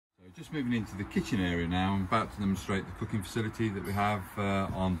Just moving into the kitchen area now. I'm about to demonstrate the cooking facility that we have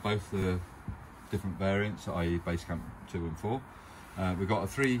on both the different variants, i.e. Basecamp 2 and 4. We've got a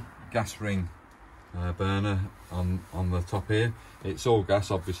 3 gas ring burner on the top here. It's all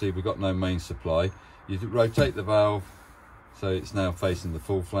gas, obviously. We've got no main supply. You rotate the valve so it's now facing the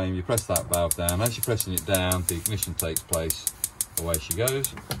full flame. You press that valve down. As you're pressing it down, the ignition takes place. Away she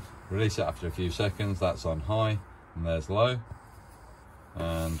goes. Release it after a few seconds. That's on high and there's low.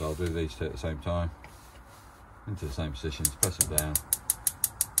 And I'll do these two at the same time. Into the same positions, press them down,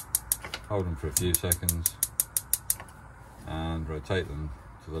 hold them for a few seconds and rotate them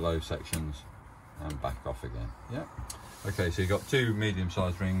to the low sections and back off again. Yeah. Okay, so you've got 2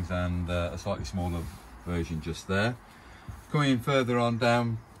 medium-sized rings and a slightly smaller version just there. Coming in further on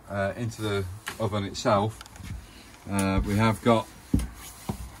down into the oven itself, we have got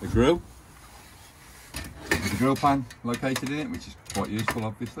the grill. There's a grill pan located in it, which is quite useful,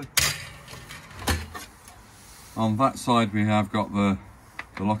 obviously. On that side we have got the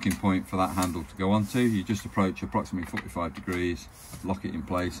locking point for that handle to go onto. You just approach approximately 45 degrees, lock it in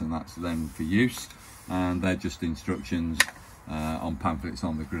place, and that's then for use. And they're just instructions on pamphlets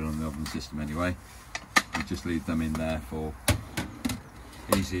on the grill and the oven system anyway. You just leave them in there for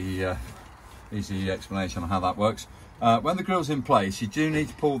easy explanation on how that works. When the grill's in place, you do need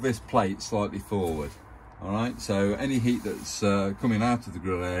to pull this plate slightly forward. All right, so any heat that's coming out of the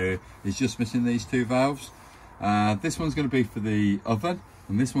grill area is just missing these 2 valves. This one's going to be for the oven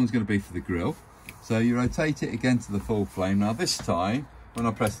and this one's going to be for the grill. So you rotate it again to the full flame. Now this time, when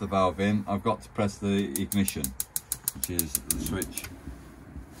I press the valve in, I've got to press the ignition, which is the switch,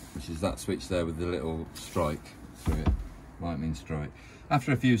 which is that switch there with the little strike through it, lightning strike.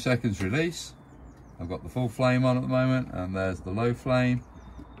 After a few seconds release, I've got the full flame on at the moment and there's the low flame.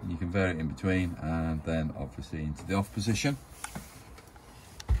 You can vary it in between and then obviously into the off position.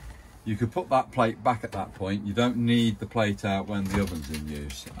 You could put that plate back at that point. You don't need the plate out when the oven's in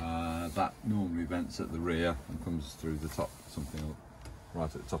use. That normally vents at the rear and comes through the top, something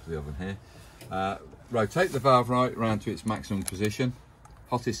right at the top of the oven here. Rotate the valve right around to its maximum position,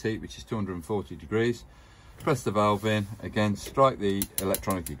 hottest heat, which is 240 degrees. Press the valve in, again strike the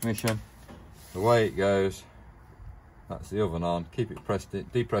electronic ignition, away it goes. That's the oven on. Keep it pressed,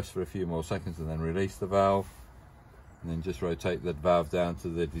 depress for a few more seconds and then release the valve. And then just rotate the valve down to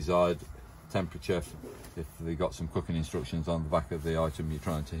the desired temperature. If they've got some cooking instructions on the back of the item you're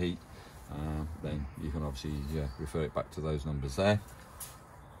trying to heat, then you can obviously refer it back to those numbers there.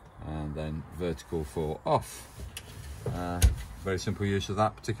 And then vertical for off. Very simple use of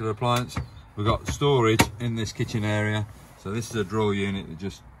that particular appliance. We've got storage in this kitchen area. So this is a drawer unit that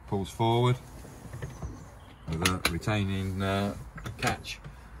just pulls forward with a retaining catch,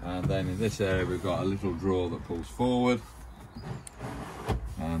 and then in this area we've got a little drawer that pulls forward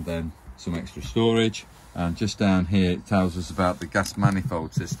and then some extra storage. And just down here it tells us about the gas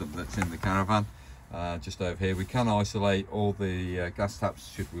manifold system that's in the caravan. Just over here we can isolate all the gas taps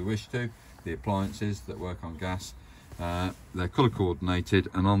should we wish to, the appliances that work on gas. They're colour coordinated,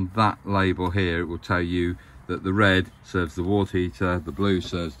 and on that label here it will tell you that the red serves the water heater, the blue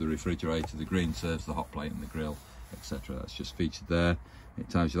serves the refrigerator, the green serves the hot plate and the grill, etc. That's just featured there. It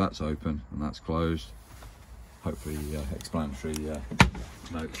tells you that's open and that's closed. Hopefully explanatory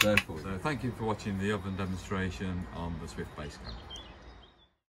notes there for. So thank you for watching the oven demonstration on the Swift Basecamp.